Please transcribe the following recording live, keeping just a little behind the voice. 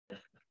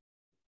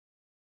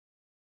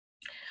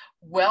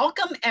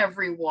Welcome,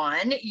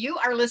 everyone. You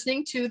are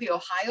listening to the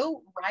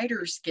Ohio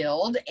Writers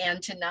Guild, and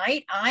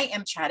tonight I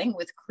am chatting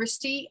with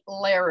Kristi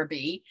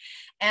Larrabee.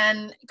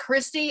 And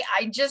Kristi,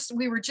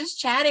 we were just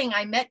chatting.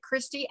 I met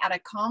Kristi at a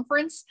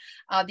conference,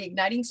 the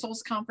Igniting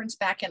Souls conference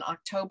back in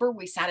October.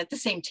 We sat at the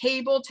same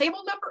table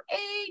number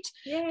 8.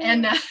 Yay.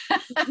 And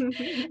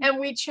and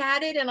we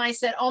chatted, and I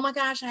said, oh my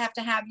gosh, I have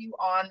to have you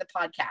on the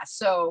podcast.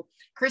 So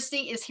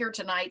Kristi is here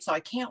tonight, so I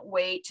can't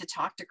wait to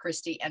talk to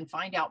Kristi and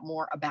find out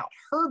more about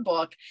her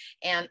book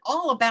and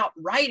all about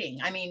writing.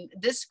 I mean,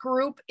 this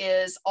group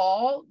is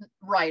all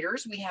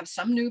writers. We have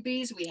some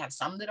newbies, we have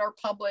some that are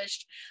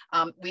published,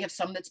 we have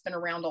some that's been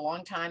around a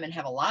long time and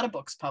have a lot of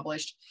books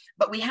published,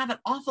 but we have an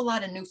awful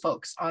lot of new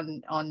folks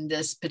on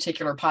this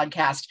particular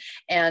podcast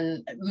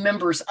and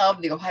members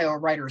of the Ohio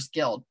Writers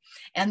Guild.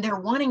 And they're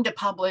wanting to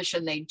publish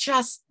and they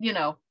just,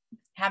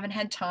 haven't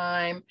had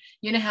time.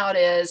 You know how it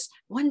is.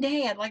 One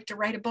day I'd like to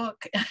write a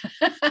book.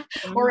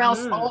 Or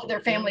else all of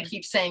their family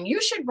keeps saying,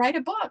 you should write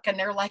a book. And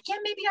they're like, yeah,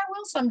 maybe I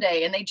will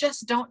someday. And they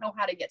just don't know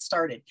how to get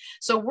started.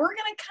 So we're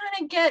going to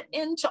kind of get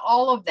into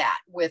all of that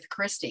with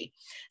Kristi.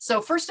 So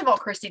first of all,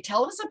 Kristi,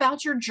 tell us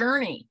about your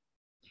journey.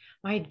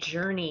 My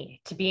journey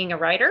to being a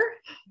writer?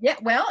 Yeah,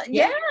 well,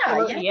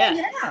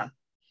 yeah.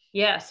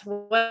 Yes.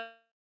 Well,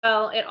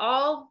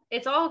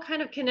 it's all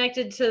kind of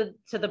connected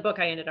to the book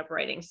I ended up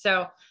writing.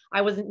 So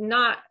I've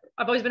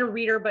always been a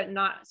reader, but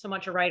not so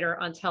much a writer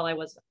until I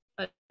was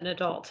an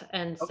adult.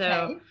 And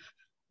so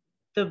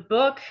the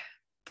book,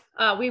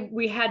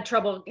 we had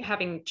trouble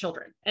having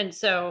children. And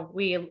so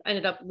we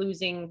ended up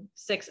losing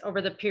 6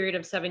 over the period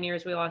of 7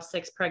 years. We lost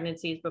 6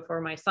 pregnancies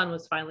before my son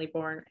was finally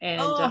born.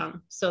 And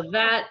so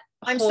that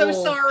I'm so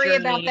sorry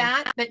about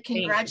that, but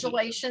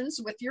congratulations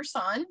with your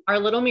son. Our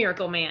little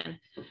miracle man.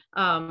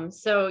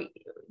 So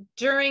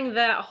during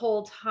that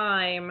whole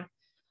time,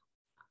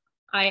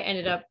 I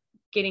ended up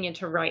getting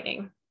into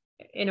writing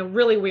in a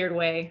really weird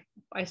way.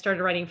 I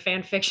started writing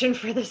fan fiction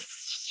for this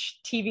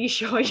TV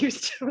show I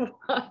used to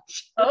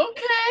watch.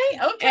 Okay.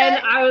 And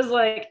I was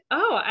like,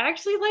 oh, I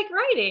actually like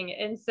writing.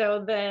 And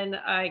so then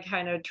I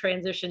kind of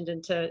transitioned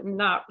into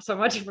not so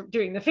much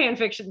doing the fan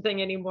fiction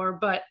thing anymore,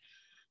 but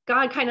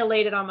God kind of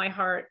laid it on my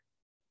heart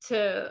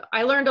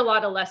I learned a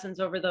lot of lessons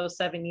over those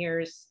 7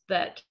 years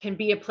that can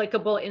be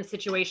applicable in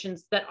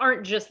situations that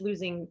aren't just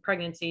losing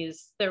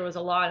pregnancies. There was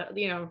a lot of,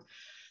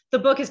 the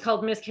book is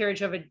called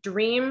Miscarriage of a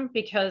Dream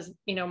because,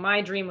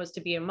 my dream was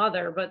to be a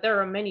mother, but there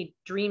are many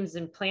dreams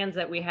and plans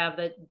that we have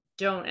that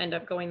don't end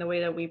up going the way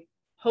that we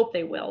hope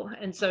they will.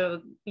 And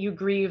so you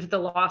grieve the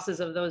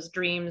losses of those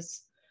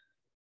dreams.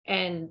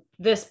 And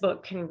this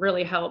book can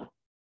really help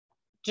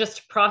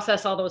just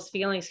process all those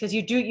feelings because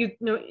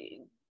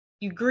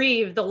you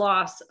grieve the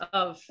loss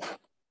of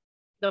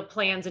the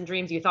plans and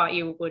dreams you thought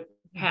you would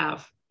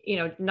have,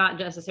 not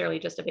necessarily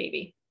just a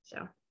baby.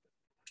 So.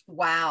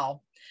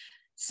 Wow.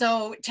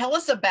 So tell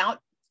us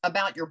about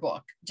your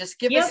book. Just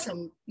give us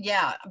some,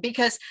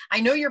 because I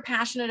know you're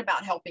passionate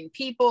about helping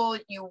people.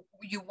 You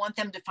want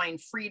them to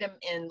find freedom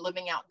in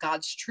living out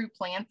God's true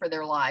plan for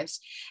their lives.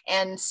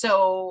 And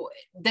so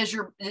is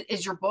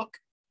your book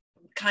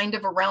kind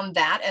of around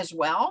that as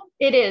well?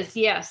 It is,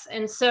 yes.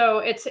 And so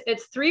it's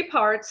 3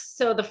 parts.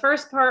 So the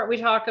first part, we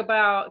talk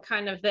about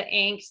kind of the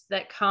angst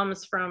that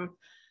comes from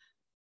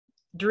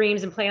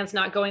dreams and plans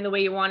not going the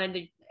way you wanted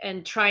to,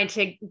 and trying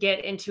to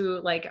get into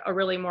like a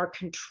really more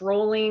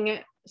controlling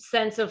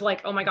sense of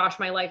like, oh my gosh,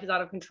 my life is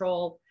out of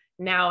control.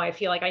 Now I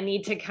feel like I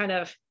need to kind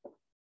of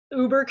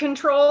uber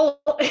control.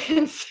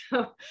 And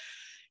so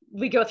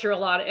we go through a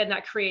lot, and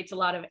that creates a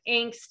lot of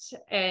angst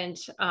and,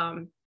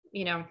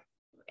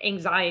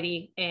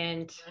 anxiety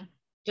and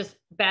just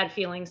bad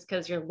feelings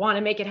because you want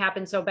to make it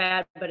happen so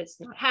bad, but it's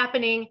not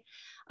happening.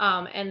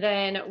 And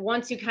then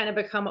once you kind of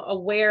become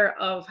aware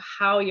of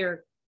how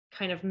you're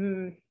kind of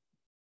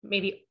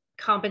maybe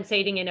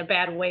compensating in a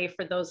bad way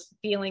for those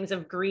feelings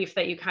of grief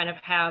that you kind of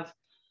have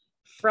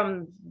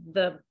from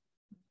the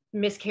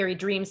miscarried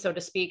dreams, so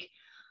to speak,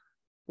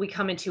 we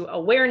come into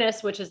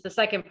awareness, which is the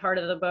second part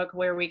of the book,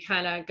 where we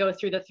kind of go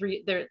through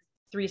the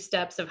 3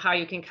 steps of how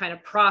you can kind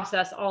of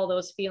process all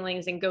those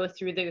feelings and go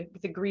through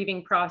the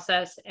grieving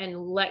process and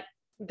let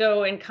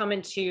go and come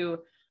into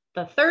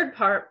the third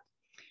part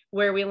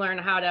where we learn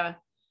how to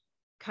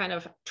kind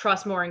of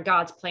trust more in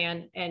God's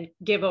plan and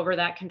give over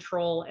that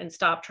control and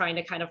stop trying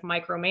to kind of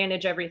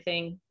micromanage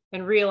everything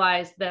and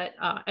realize that,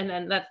 and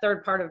then that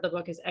third part of the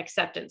book is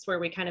acceptance, where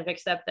we kind of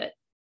accept that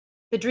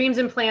the dreams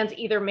and plans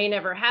either may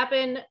never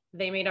happen,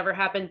 they may never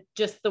happen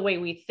just the way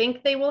we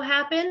think they will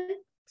happen.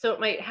 So it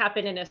might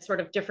happen in a sort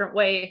of different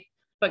way,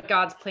 but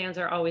God's plans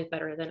are always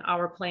better than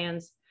our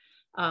plans.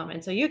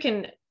 And so you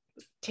can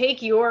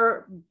take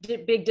your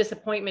big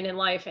disappointment in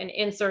life and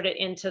insert it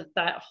into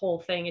that whole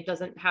thing. It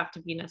doesn't have to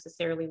be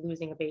necessarily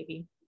losing a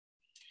baby.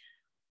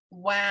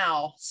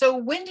 Wow. So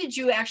when did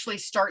you actually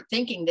start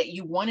thinking that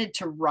you wanted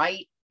to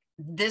write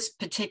this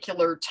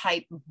particular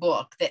type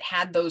book that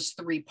had those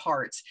 3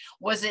 parts?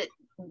 Was it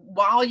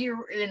while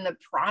you're in the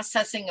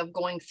processing of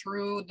going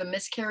through the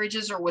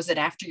miscarriages, or was it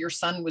after your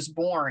son was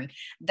born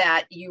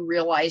that you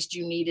realized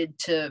you needed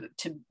to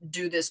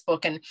do this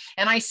book? And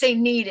I say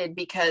needed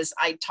because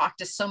I talked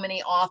to so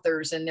many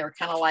authors and they're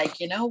kind of like,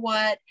 you know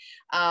what,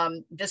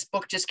 this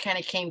book just kind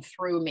of came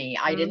through me.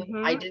 I didn't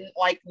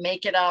like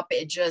make it up.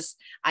 It just,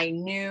 I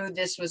knew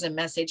this was a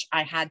message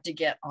I had to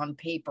get on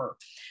paper.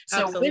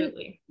 So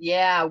Absolutely.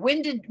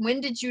 when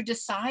did you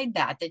decide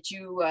that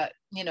you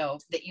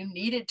that you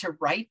needed to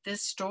write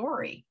this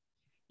story?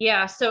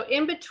 Yeah. So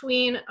in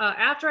between,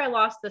 after I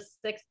lost the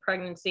 6th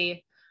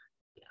pregnancy,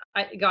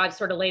 God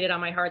sort of laid it on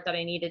my heart that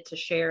I needed to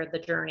share the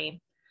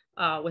journey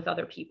with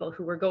other people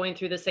who were going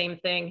through the same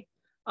thing,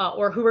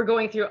 or who were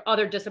going through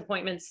other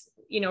disappointments,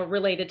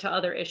 related to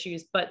other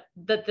issues, but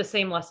that the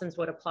same lessons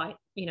would apply,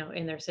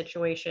 in their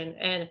situation.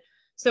 And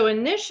so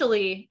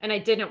initially, and I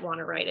didn't want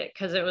to write it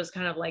because it was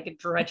kind of like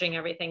dredging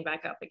everything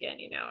back up again,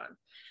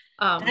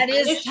 That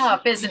is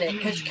tough, isn't it?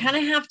 Because you kind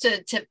of have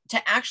to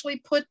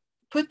actually put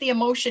the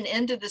emotion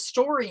into the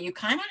story. You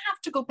kind of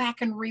have to go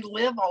back and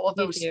relive all of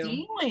those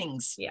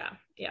feelings. Yeah.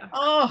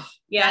 Oh,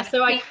 yeah.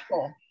 So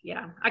painful.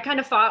 I kind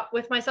of fought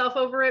with myself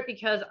over it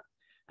because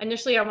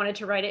initially I wanted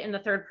to write it in the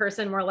third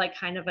person, more like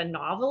kind of a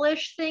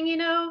novelish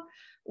thing,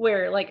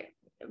 where like,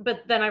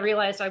 but then I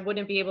realized I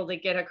wouldn't be able to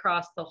get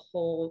across the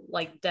whole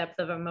like depth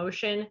of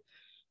emotion.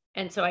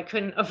 And so I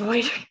couldn't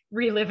avoid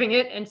reliving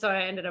it. And so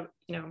I ended up,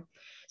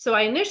 so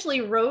I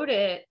initially wrote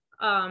it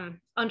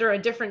under a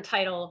different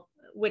title,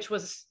 which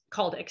was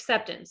called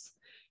Acceptance.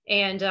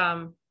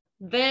 And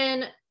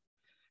then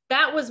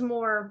that was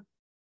more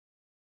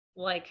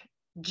like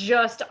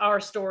just our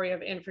story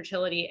of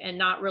infertility and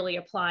not really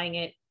applying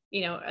it,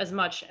 as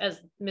much as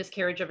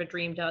Miscarriage of a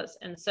Dream does.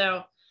 And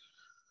so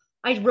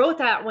I wrote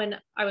that when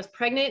I was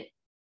pregnant.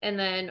 And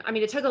then,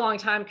 it took a long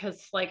time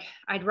because like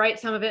I'd write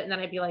some of it and then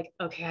I'd be like,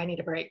 okay, I need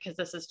a break because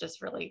this is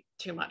just really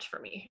too much for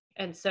me.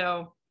 And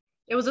so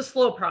it was a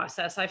slow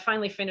process. I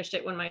finally finished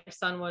it when my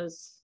son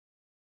was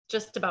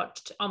just about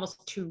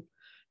almost 2,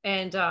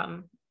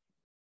 and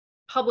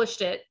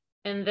published it.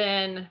 And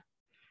then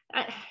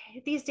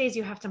these days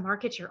you have to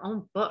market your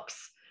own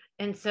books.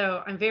 And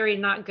so I'm very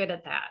not good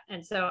at that.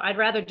 And so I'd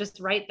rather just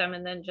write them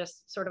and then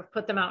just sort of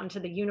put them out into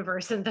the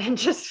universe and then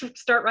just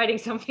start writing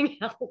something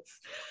else.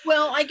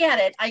 Well, I get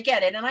it.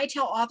 And I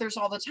tell authors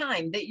all the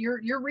time that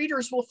your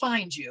readers will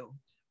find you.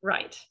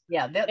 Right.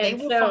 Yeah, they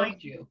will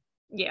find you.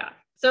 Yeah.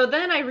 So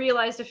then I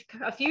realized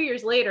a few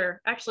years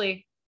later,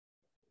 actually,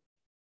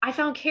 I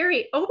found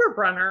Carrie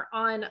Oberbrunner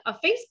on a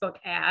Facebook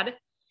ad.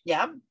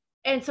 Yeah.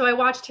 And so I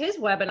watched his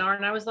webinar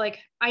and I was like,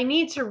 I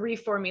need to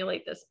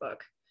reformulate this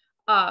book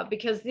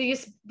because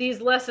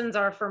these lessons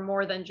are for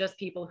more than just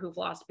people who've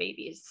lost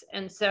babies.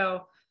 And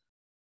so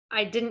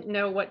I didn't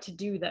know what to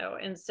do though.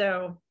 And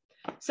so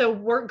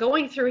we're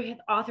going through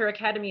Author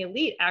Academy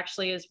Elite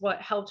actually is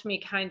what helped me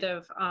kind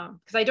of,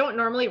 because I don't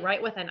normally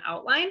write with an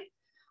outline,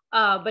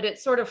 but it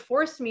sort of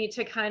forced me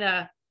to kind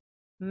of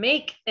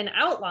make an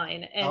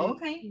outline and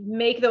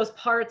make those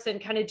parts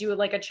and kind of do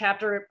like a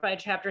chapter by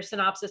chapter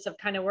synopsis of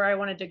kind of where I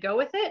wanted to go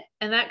with it.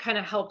 And that kind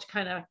of helped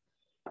kind of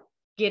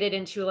get it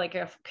into like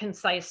a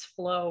concise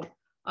flow,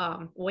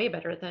 way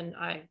better than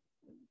I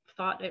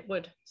thought it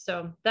would.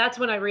 So that's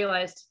when I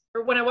realized,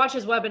 or when I watched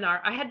his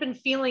webinar, I had been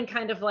feeling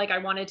kind of like I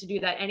wanted to do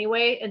that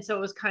anyway. And so it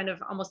was kind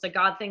of almost a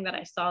God thing that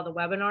I saw the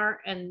webinar.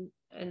 And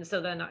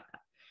so then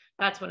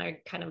that's when I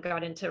kind of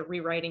got into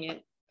rewriting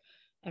it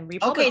and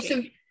republishing.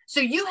 Okay, so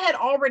you had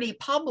already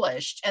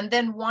published, and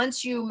then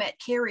once you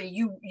met Carrie,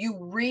 you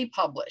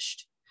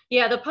republished.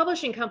 Yeah, the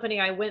publishing company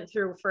I went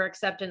through for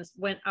Acceptance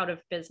went out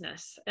of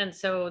business, and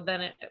so then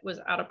it was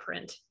out of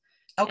print.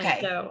 Okay.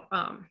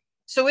 And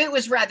so it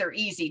was rather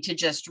easy to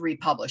just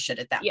republish it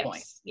at that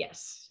point.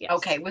 Yes.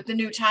 Okay, with the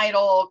new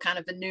title, kind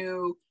of the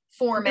new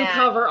format, new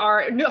cover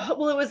art. No,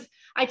 well, it was.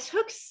 I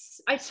took.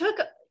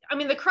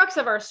 The crux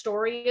of our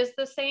story is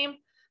the same,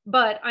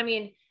 but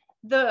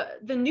the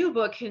new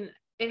book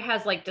it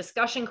has like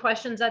discussion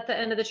questions at the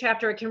end of the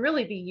chapter. It can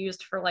really be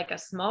used for like a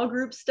small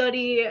group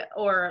study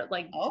or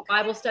like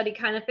Bible study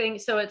kind of thing.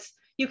 So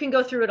you can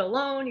go through it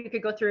alone. You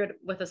could go through it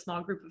with a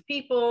small group of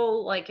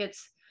people. Like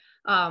it's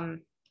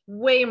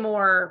way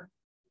more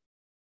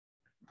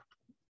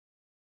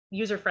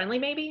user-friendly,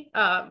 maybe.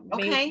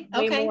 Way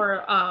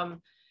more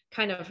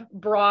kind of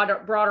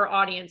broader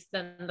audience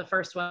than the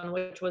first one,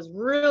 which was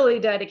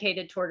really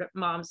dedicated toward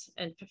moms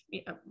and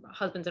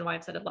husbands and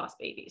wives that had lost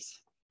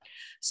babies.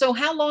 So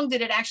how long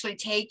did it actually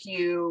take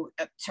you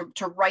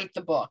to write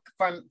the book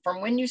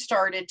from when you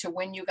started to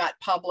when you got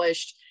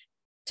published,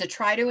 to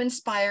try to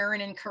inspire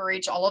and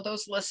encourage all of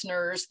those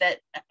listeners that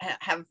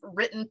have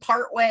written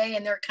part way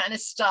and they're kind of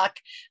stuck?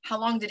 How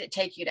long did it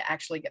take you to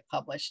actually get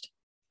published?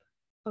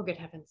 Oh, good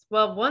heavens.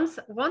 Well, once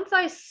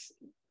I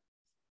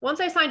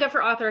signed up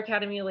for Author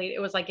Academy Elite,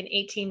 it was like an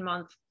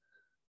 18-month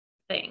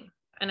thing.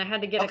 And I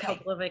had to get a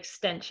couple of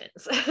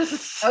extensions.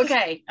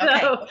 Okay.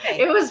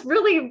 It was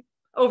really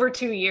over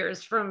 2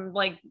 years from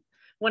like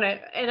when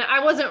I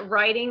wasn't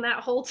writing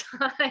that whole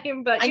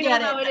time, but you know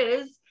how it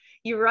is.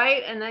 you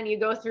write, and then you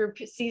go through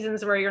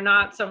seasons where you're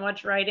not so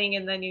much writing,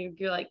 and then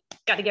you're like,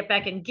 got to get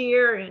back in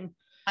gear. And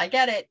I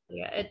get it.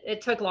 Yeah,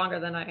 it took longer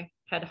than I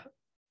had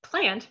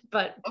planned,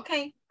 but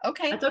Okay.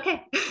 that's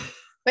okay.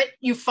 But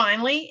you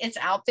finally, it's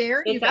out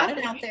there. You got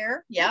it out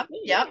there. Yep.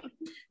 Yep.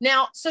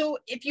 Now, so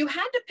if you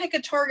had to pick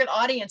a target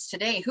audience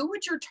today, who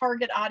would your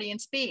target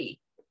audience be?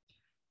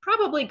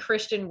 Probably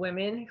Christian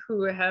women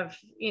who have,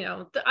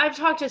 I've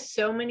talked to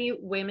so many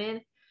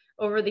women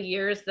over the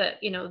years that,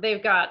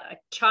 they've got a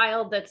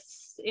child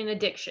that's in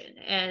addiction,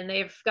 and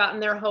they've gotten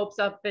their hopes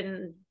up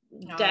and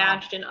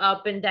dashed and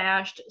up and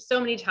dashed so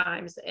many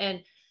times.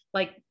 And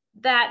like,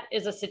 that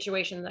is a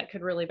situation that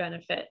could really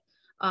benefit.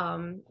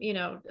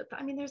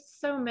 There's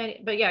so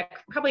many, but yeah,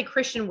 probably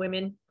Christian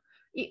women,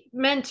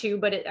 men too,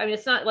 but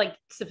it's not like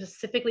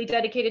specifically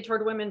dedicated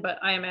toward women, but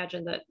I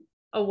imagine that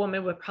a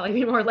woman would probably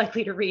be more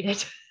likely to read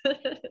it.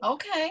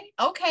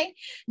 Okay.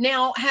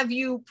 Now, have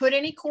you put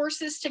any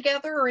courses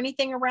together or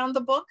anything around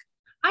the book?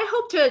 I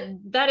hope to.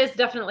 That is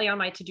definitely on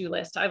my to-do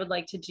list. I would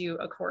like to do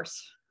a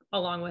course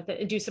along with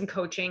it and do some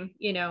coaching,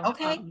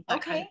 Okay. kind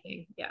of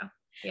thing. Yeah.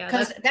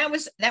 Because that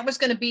was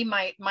going to be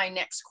my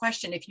next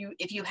question. If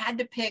you had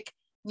to pick,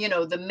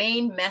 the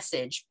main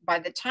message by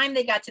the time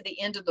they got to the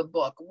end of the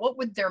book, what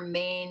would their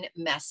main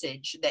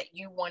message that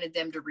you wanted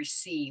them to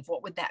receive?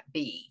 What would that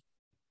be?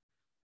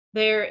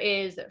 There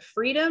is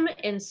freedom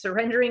in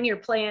surrendering your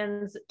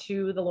plans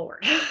to the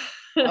Lord.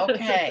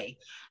 Okay.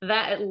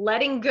 That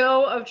letting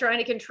go of trying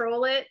to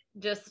control it,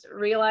 just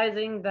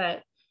realizing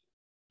that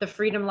the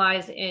freedom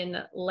lies in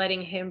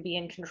letting him be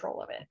in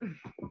control of it.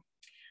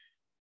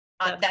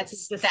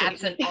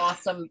 That's an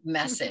awesome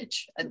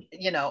message, and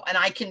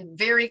I can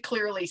very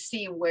clearly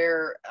see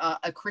where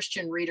a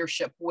Christian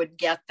readership would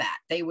get that.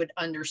 They would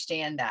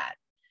understand that.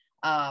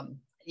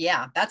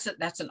 Yeah, that's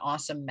an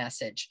awesome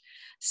message.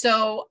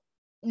 So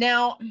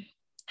now,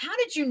 how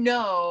did you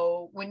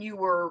know when you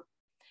were,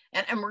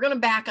 and we're going to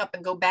back up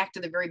and go back to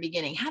the very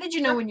beginning. How did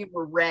you know when you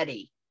were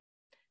ready?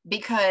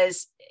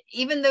 Because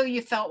even though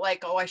you felt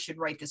like, oh, I should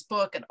write this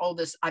book and all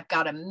this, I've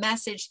got a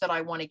message that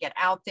I want to get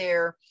out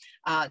there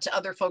to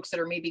other folks that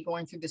are maybe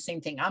going through the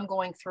same thing I'm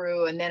going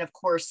through. And then, of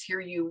course,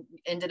 here you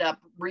ended up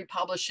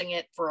republishing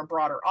it for a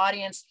broader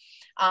audience.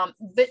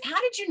 But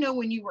how did you know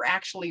when you were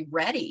actually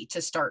ready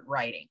to start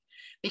writing?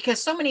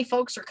 Because so many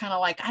folks are kind of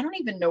like, I don't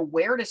even know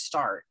where to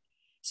start.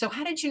 So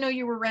how did you know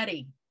you were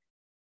ready?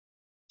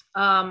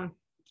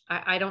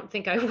 I don't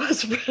think I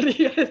was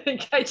ready. I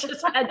think I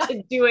just had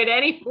to do it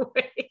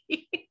anyway.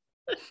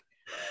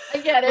 I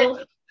get it.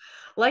 Well,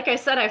 like I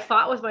said, I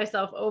fought with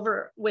myself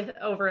over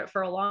it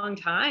for a long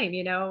time.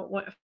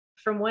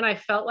 From when I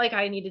felt like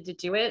I needed to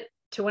do it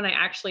to when I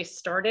actually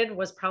started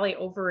was probably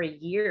over a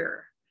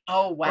year.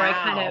 Oh, wow. Where I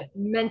kind of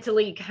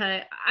mentally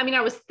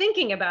I was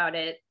thinking about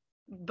it,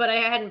 but I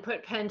hadn't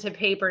put pen to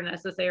paper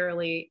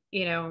necessarily.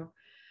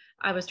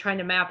 I was trying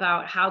to map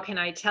out, how can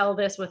I tell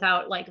this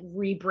without like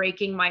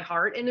re-breaking my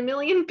heart in a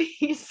million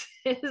pieces,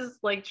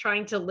 like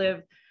trying to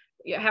live,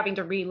 having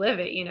to relive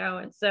it,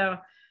 And so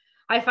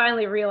I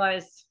finally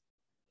realized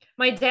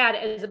my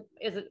dad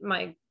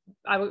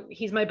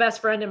he's my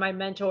best friend and my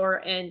mentor.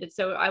 And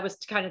so I was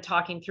kind of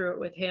talking through it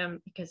with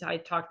him, because I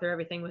talked through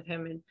everything with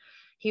him. And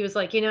he was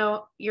like,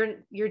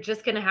 you're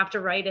just going to have to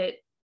write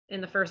it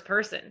in the first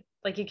person.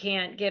 Like, you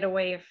can't get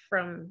away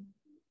from,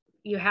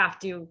 you have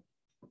to.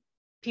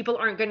 People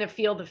aren't going to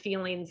feel the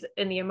feelings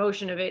and the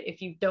emotion of it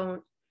if you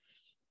don't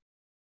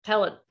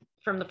tell it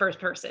from the first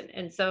person.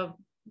 And so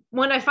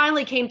when I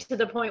finally came to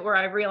the point where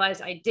I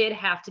realized I did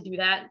have to do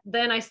that,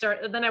 then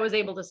I was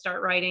able to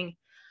start writing.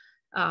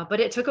 But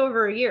it took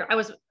over a year.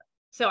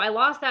 I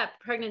lost that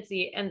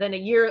pregnancy, and then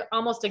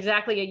almost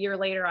exactly a year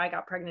later, I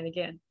got pregnant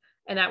again.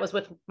 And that was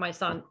with my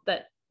son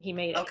that he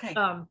made it. Okay.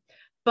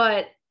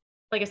 But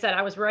like I said,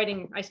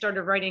 I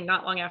started writing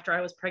not long after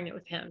I was pregnant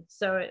with him.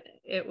 So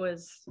it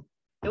was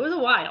a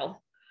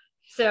while.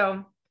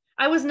 So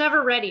I was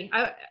never ready.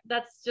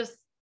 That's just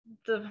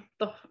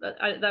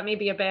that may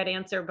be a bad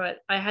answer, but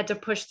I had to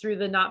push through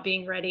the not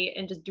being ready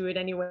and just do it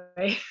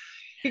anyway.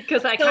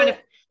 Because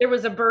there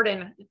was a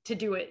burden to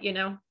do it,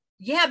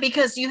 Yeah,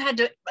 because you had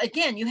to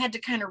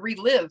kind of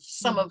relive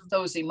some of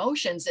those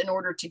emotions in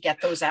order to get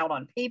those out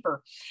on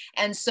paper.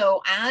 And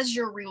so as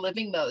you're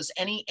reliving those,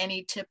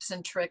 any tips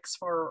and tricks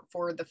for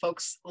the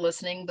folks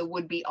listening, the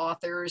would-be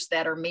authors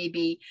that are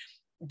maybe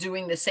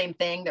doing the same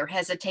thing? They're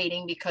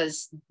hesitating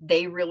because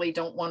they really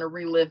don't want to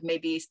relive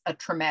maybe a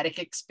traumatic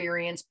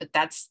experience, but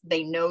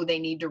they know they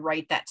need to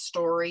write that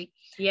story.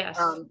 Yes.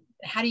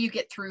 How do you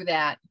get through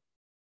that?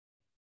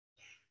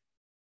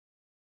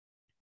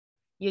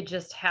 You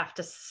just have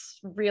to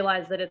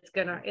realize that it's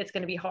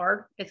gonna be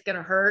hard. It's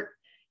gonna hurt,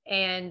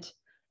 and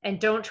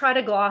don't try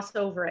to gloss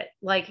over it.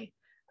 Like,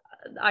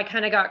 I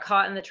kind of got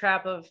caught in the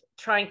trap of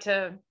trying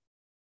to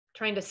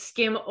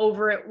skim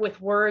over it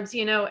with words,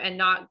 and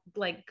not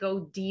like go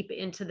deep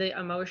into the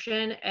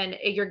emotion. And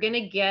you're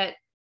gonna get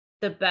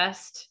the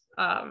best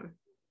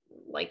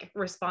like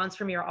response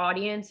from your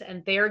audience,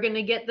 and they're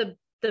gonna get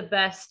the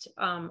best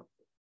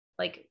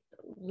like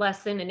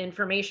lesson and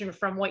information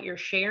from what you're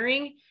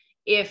sharing,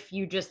 if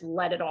you just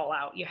let it all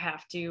out. You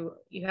have to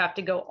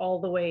go all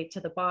the way to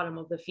the bottom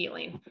of the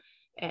feeling.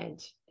 And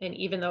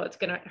even though it's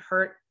going to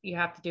hurt, you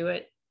have to do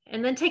it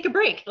and then take a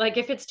break. Like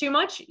if it's too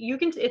much,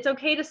 it's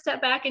okay to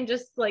step back and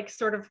just like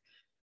sort of,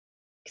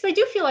 because I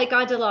do feel like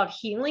God did a lot of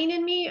healing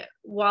in me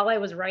while I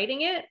was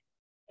writing it.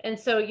 And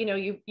so,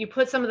 you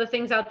put some of the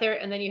things out there,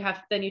 and then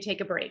you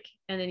take a break,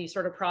 and then you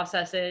sort of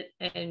process it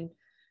and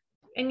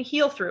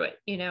heal through it,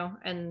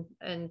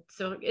 and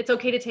so it's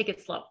okay to take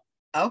it slow.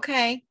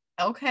 Okay.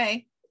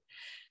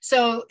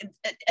 So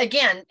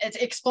again,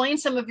 explain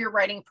some of your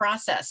writing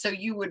process. So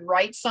you would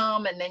write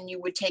some, and then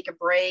you would take a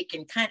break,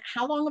 and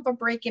how long of a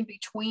break in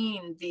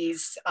between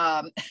these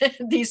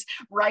these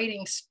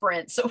writing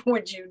sprints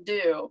would you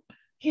do?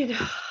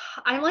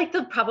 I'm like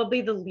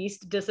probably the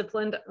least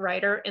disciplined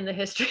writer in the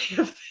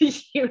history of the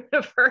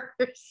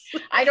universe.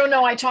 I don't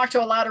know. I talk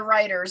to a lot of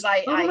writers.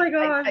 Oh my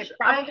gosh. I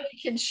probably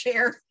can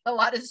share a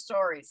lot of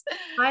stories.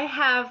 I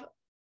have,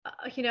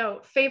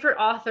 favorite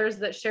authors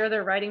that share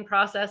their writing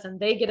process, and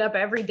they get up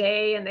every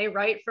day and they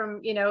write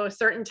from,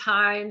 certain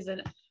times.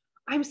 And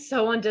I'm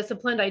so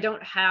undisciplined. I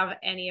don't have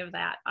any of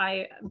that.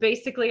 I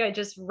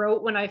just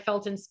wrote when I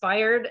felt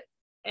inspired.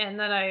 And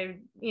then I,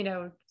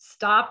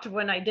 stopped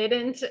when I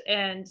didn't.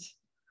 And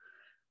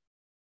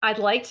I'd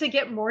like to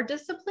get more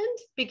disciplined,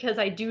 because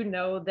I do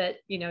know that,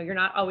 you're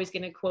not always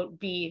going to, quote,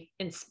 be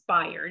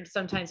inspired.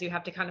 Sometimes you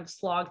have to kind of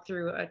slog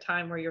through a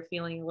time where you're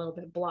feeling a little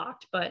bit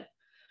blocked. But,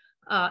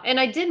 and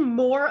I did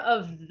more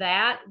of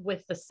that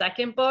with the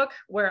second book,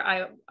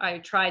 where I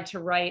tried to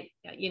write,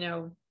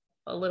 a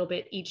little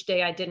bit each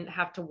day. I didn't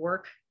have to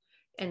work.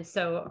 And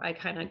so I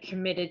kind of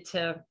committed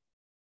to,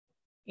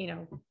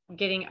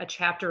 getting a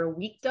chapter a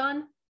week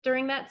done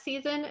during that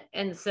season.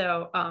 And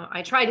so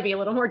I try to be a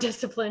little more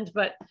disciplined,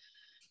 but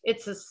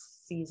it's a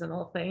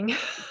seasonal thing.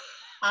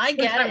 I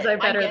get Sometimes it. I'm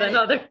better than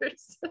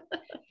others.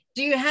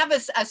 Do you have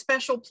a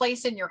special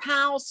place in your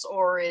house,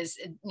 or do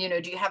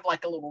you have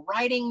like a little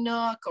writing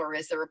nook, or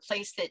is there a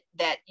place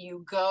that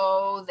you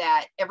go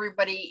that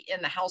everybody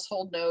in the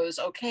household knows,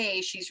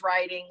 okay, she's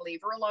writing, leave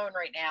her alone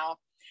right now?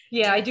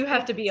 Yeah, I do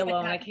have to be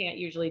alone. I can't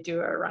usually do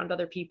it around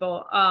other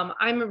people.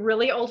 I'm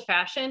really old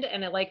fashioned,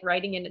 and I like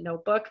writing in a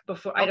notebook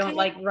before. I don't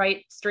like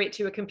write straight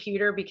to a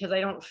computer, because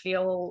I don't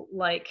feel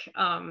like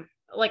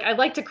I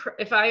like to,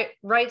 if I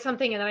write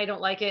something and then I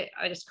don't like it,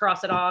 I just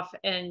cross it off.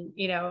 And,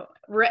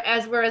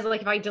 whereas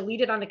like if I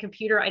delete it on the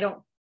computer,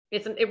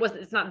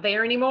 it's not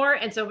there anymore.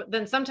 And so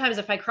then sometimes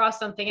if I cross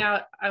something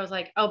out, I was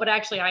like, oh, but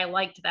actually I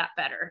liked that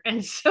better.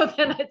 And so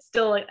then it's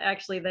still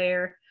actually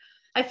there.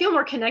 I feel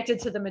more connected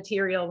to the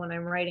material when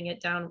I'm writing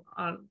it down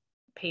on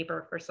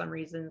paper for some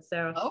reason.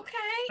 So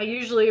I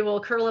usually will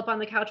curl up on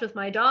the couch with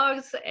my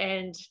dogs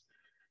and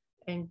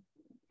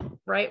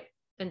write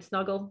and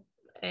snuggle.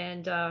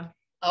 And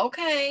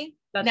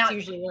that's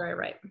usually where I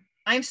write.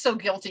 I'm so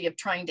guilty of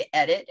trying to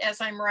edit as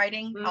I'm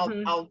writing.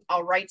 Mm-hmm.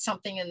 I'll write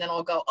something, and then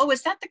I'll go, oh,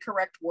 is that the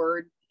correct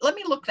word? Let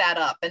me look that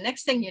up. And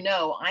next thing you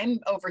know, I'm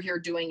over here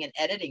doing an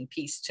editing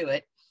piece to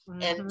it,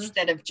 and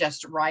instead of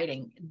just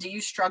writing. Do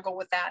you struggle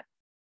with that?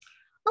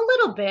 A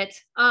little bit.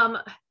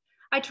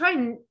 I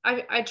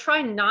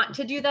try not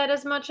to do that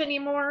as much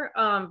anymore,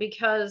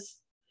 because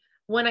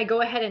when I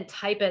go ahead and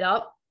type it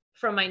up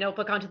from my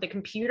notebook onto the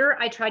computer,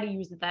 I try to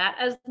use that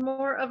as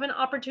more of an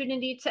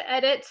opportunity to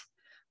edit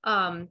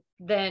than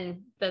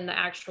the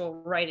actual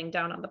writing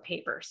down on the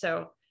paper.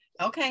 So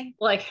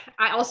like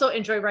I also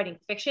enjoy writing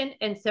fiction,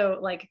 and so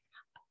like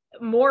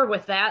more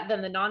with that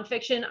than the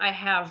nonfiction. I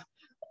have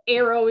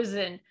arrows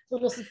and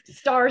little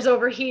stars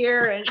over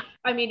here, and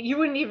I mean, you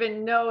wouldn't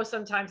even know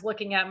sometimes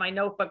looking at my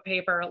notebook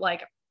paper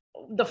like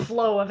the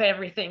flow of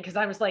everything, because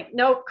I was like,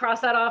 nope,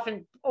 cross that off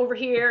and over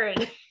here,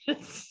 and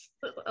it's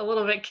a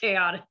little bit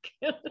chaotic.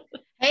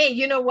 Hey,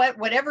 you know what?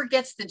 Whatever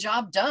gets the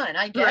job done.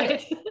 I get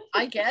it.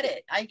 I get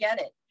it.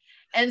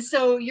 And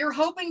so you're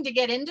hoping to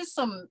get into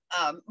some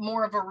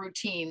more of a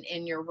routine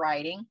in your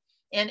writing.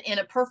 And in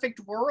a perfect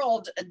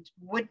world,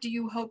 what do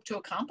you hope to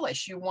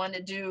accomplish? You want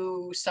to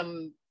do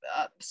some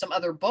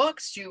other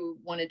books?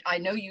 I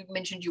know you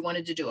mentioned you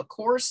wanted to do a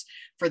course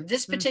for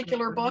this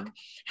particular book.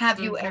 Have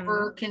you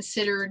ever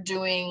considered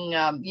doing,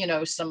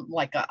 some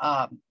like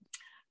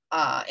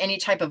any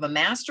type of a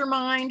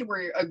mastermind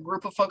where a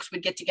group of folks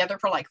would get together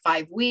for like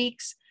 5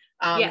 weeks?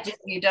 Yes. Have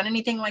you done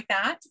anything like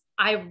that?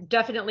 I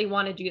definitely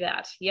want to do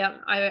that. Yeah,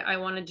 I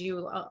want to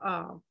do,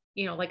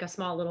 like a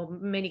small little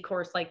mini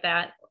course like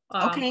that.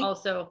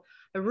 Also,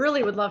 I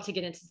really would love to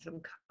get into some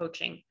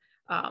coaching.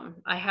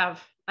 I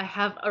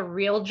have a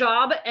real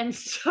job, and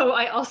so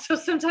I also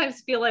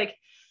sometimes feel like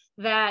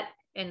that,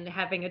 and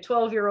having a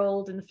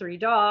 12-year-old and 3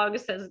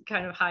 dogs has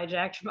kind of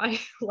hijacked my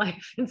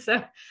life, and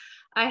so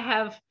I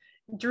have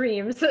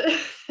dreams.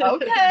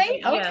 Okay.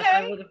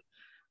 Yes,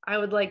 I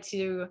would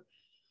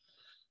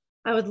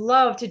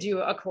love to do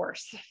a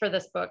course for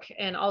this book.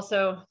 And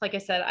also, like I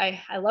said,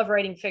 I love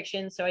writing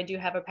fiction. So I do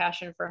have a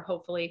passion for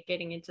hopefully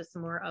getting into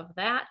some more of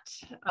that.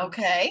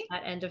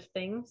 That end of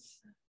things.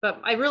 But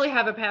I really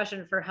have a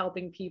passion for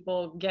helping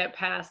people get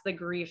past the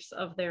griefs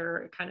of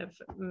their kind of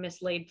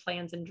mislaid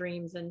plans and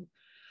dreams and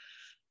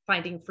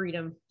finding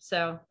freedom.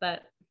 So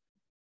that's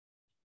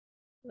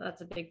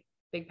a big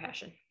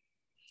passion.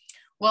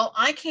 Well,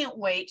 I can't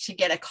wait to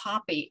get a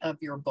copy of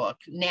your book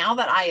now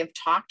that I have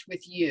talked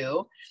with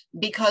you,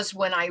 because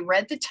when I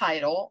read the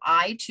title,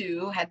 I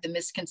too had the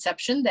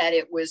misconception that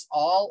it was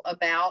all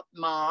about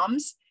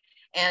moms.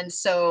 And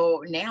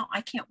so now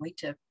I can't wait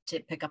to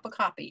pick up a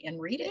copy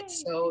and read it.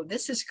 So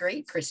this is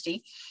great,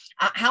 Kristi.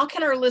 How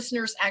can our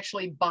listeners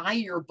actually buy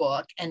your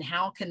book, and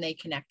how can they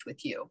connect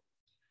with you?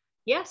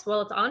 Yes,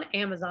 well, it's on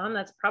Amazon.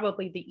 That's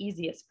probably the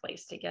easiest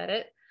place to get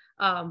it.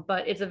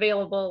 But it's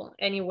available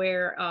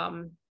anywhere.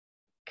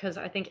 Because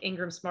I think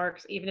Ingram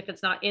Smarts, even if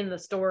it's not in the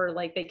store,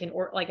 like they can,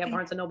 or like at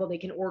Barnes and Noble, they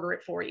can order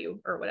it for you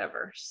or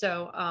whatever.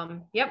 So,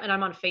 yep. And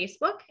I'm on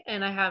Facebook,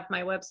 and I have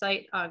my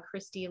website,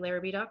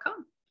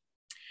 KristiLarrabee.com.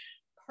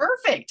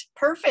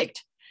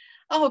 Perfect.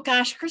 Oh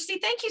gosh, Kristi,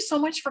 thank you so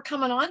much for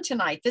coming on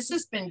tonight. This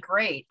has been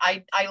great.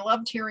 I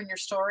loved hearing your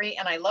story,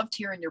 and I loved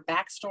hearing your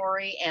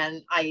backstory.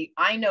 And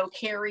I know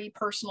Carrie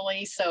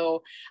personally,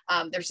 so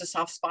there's a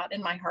soft spot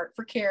in my heart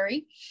for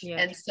Carrie. Yeah.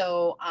 And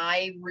so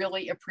I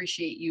really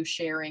appreciate you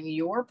sharing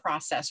your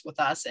process with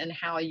us, and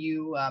how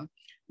you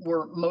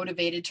were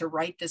motivated to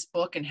write this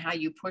book, and how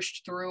you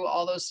pushed through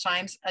all those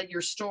times.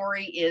 Your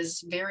story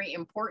is very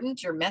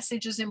important. Your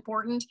message is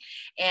important.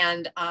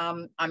 And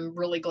I'm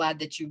really glad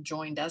that you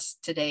joined us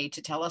today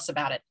to tell us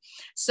about it.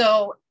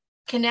 So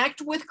connect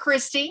with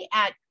Kristi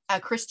at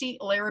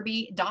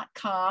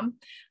KristiLarrabee.com.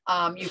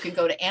 You can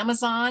go to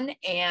Amazon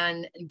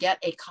and get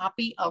a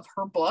copy of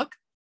her book.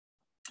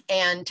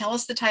 And tell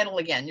us the title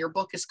again. Your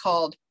book is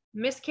called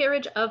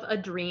Miscarriage of a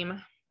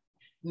Dream.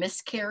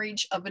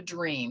 Miscarriage of a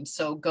Dream.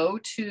 So go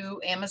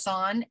to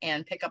Amazon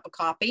and pick up a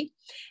copy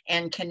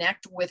and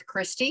connect with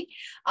Kristi.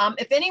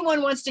 If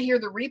anyone wants to hear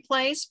the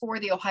replays for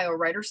the Ohio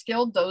Writers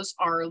Guild, those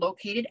are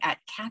located at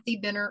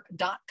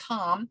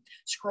kathybinner.com.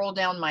 Scroll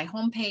down my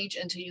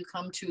homepage until you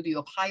come to the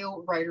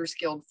Ohio Writers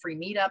Guild free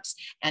meetups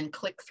and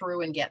click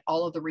through and get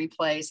all of the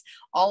replays.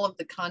 All of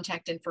the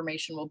contact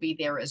information will be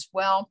there as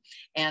well.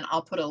 And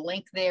I'll put a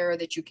link there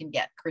that you can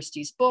get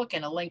Kristi's book,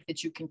 and a link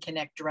that you can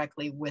connect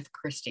directly with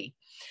Kristi.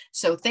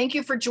 So thank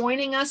you for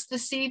joining us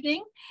this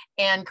evening.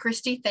 And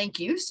Kristi, thank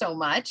you so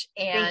much.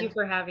 And thank you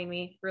for having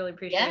me. Really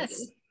appreciate it.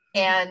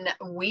 And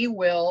we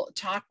will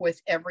talk with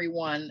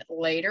everyone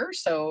later.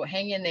 So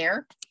hang in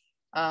there.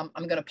 I'm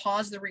going to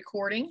pause the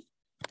recording,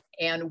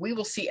 and we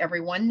will see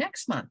everyone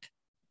next month.